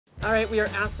All right, we are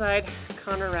outside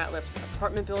Connor Ratliff's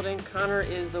apartment building. Connor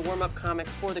is the warm-up comic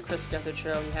for the Gethard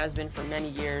show. He has been for many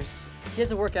years. He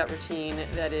has a workout routine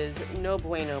that is no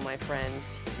bueno, my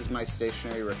friends. This is my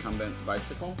stationary recumbent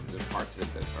bicycle. There's parts of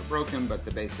it that are broken, but the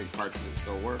basic parts of it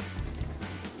still work.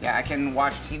 Yeah, I can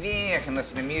watch TV, I can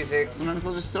listen to music. Sometimes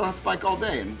I'll just sit on this bike all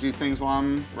day and do things while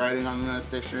I'm riding on a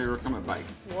stationary recumbent bike.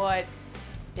 What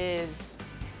is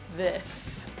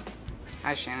this?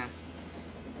 Hi, Shannon.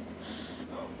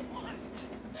 What?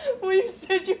 Well, you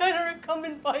said you had a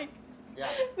recumbent bike. Yeah.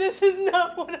 This is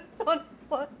not what I thought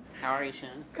it was. How are you,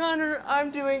 Shannon? Connor,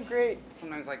 I'm doing great.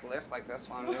 Sometimes like lift like this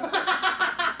while I'm doing something.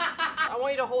 I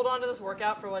want you to hold on to this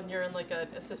workout for when you're in like an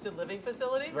assisted living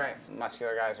facility. Right.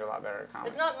 Muscular guys are a lot better at comedy.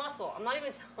 It's not muscle. I'm not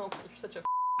even, oh, you're such a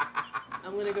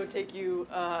I'm gonna go take you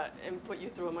and put you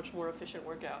through a much more efficient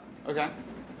workout. Okay.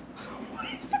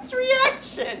 What is this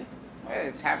reaction?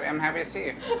 I'm happy to see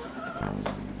you.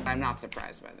 I'm not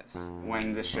surprised by this.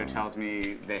 When this show tells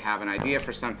me they have an idea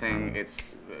for something,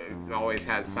 it always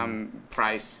has some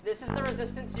price. This is the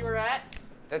resistance you were at?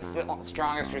 That's the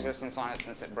strongest resistance on it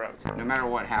since it broke. No matter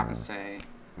what happens today,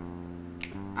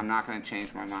 I'm not going to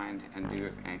change my mind and do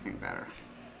anything better.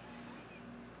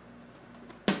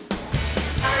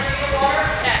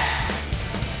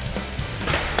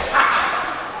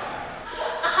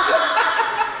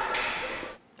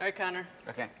 All right, Connor.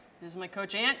 Okay. This is my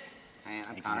coach, Ant. Hi,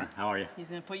 I'm Connor. How are you? He's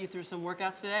gonna put you through some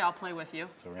workouts today. I'll play with you.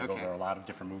 So we're gonna go over a lot of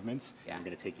different movements. Yeah. I'm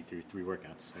gonna take you through 3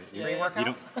 workouts. Three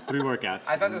workouts? 3 workouts.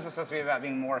 I thought this was supposed to be about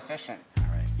being more efficient. All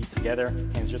right, feet together,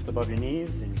 hands just above your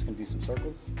knees, and you're just gonna do some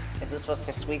circles. Is this supposed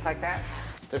to squeak like that?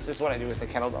 This is what I do with the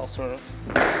kettlebell, sort of.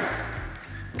 Yeah.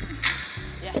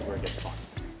 This is where it gets fun.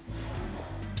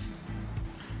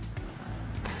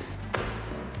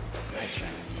 Nice,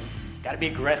 Shannon. Gotta be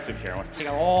aggressive here. I want to take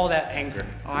out all that anger.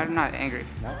 Oh, I'm not angry.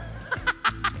 No.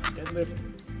 Deadlift.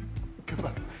 Come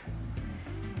on.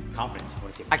 Confidence. I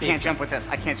want to see I can't jump with this.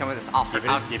 I can't jump with this. I'll give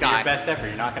die. it your best effort.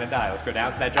 You're not gonna die. Let's go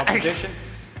down to that jump position.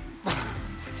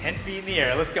 10 feet in the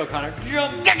air. Let's go, Connor.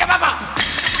 Jump. I can't do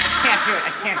it.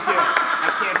 I can't do it.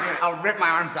 I can't do it. I'll rip my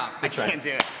arms off. I can't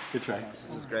do it. Good try.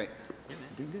 This is great.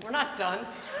 We're not done.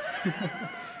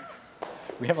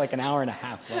 We have like an hour and a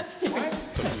half left. What?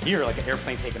 So from here, like an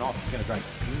airplane taking off, it's gonna drive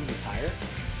through the tire.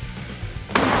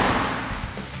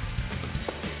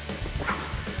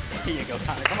 There you go,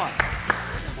 Connor, come on.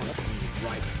 Just one up and you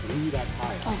drive through that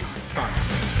tire. Oh, God.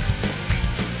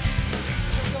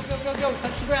 Go, go, go, go,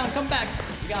 touch the ground, come back.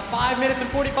 You got 5 minutes and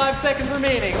 45 seconds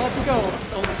remaining. Let's go.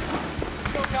 So much fun.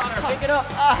 Go, Connor, pick it up.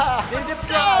 Dip,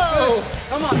 drop. Good.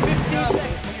 Come on, 15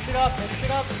 seconds. Finish it up, finish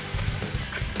it up.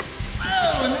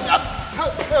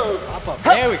 Up, up.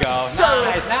 There we go.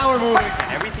 Nice. Now we're moving.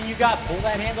 And everything you got, pull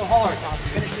that handle hard. Let's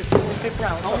finish this 5th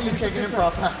round. Let's How go are you finish taking the 5th improv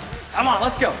round. class? Come on,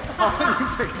 let's go. How are you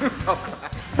taking improv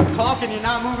class? You're talking, you're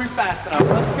not moving fast enough.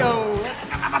 Let's go.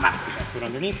 Foot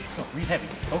underneath. Let's go. Breathe heavy.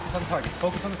 Focus on the target.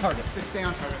 Focus on the target. Stay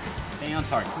on target. Stay on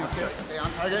target. No, seriously. Stay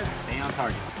on target? Stay on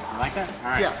target. You like that?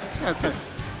 All right. Yeah. That's nice.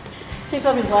 Can't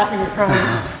tell if he's laughing or crying.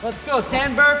 Let's go.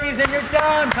 10 burpees and you're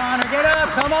done, Connor. Get up.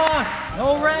 Come on.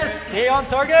 No rest. Stay on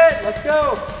target. Let's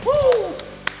go. Woo!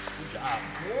 Good job.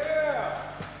 Yeah.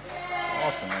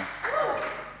 Awesome, man.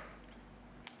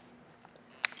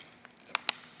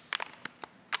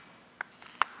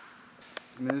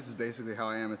 I mean, this is basically how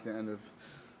I am at the end of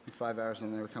 5 hours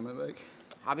on the recumbent bike.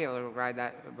 I'll be able to ride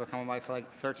that recumbent bike for like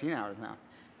 13 hours now.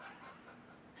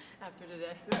 After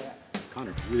today. Yeah.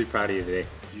 Connor, really proud of you today.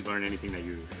 Did you learn anything that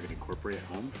you could incorporate at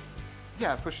home?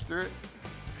 Yeah, push through it.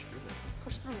 Push through this.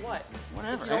 Push through what?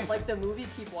 Whatever. If you don't like the movie,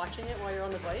 keep watching it while you're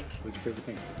on the bike? What was your favorite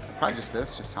thing? Probably just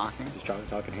this, just talking. Just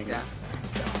talking, hanging out?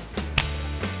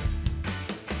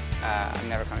 Yeah. I'm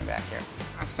never coming back here.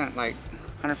 I spent like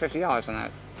 $150 on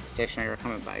that stationary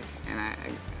recumbent bike, and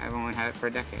I've only had it for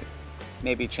a decade.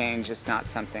 Maybe change is not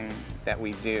something that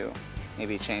we do.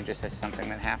 Maybe change is just something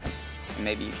that happens. And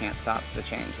maybe you can't stop the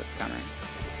change that's coming.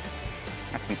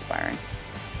 That's inspiring.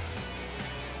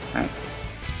 Right?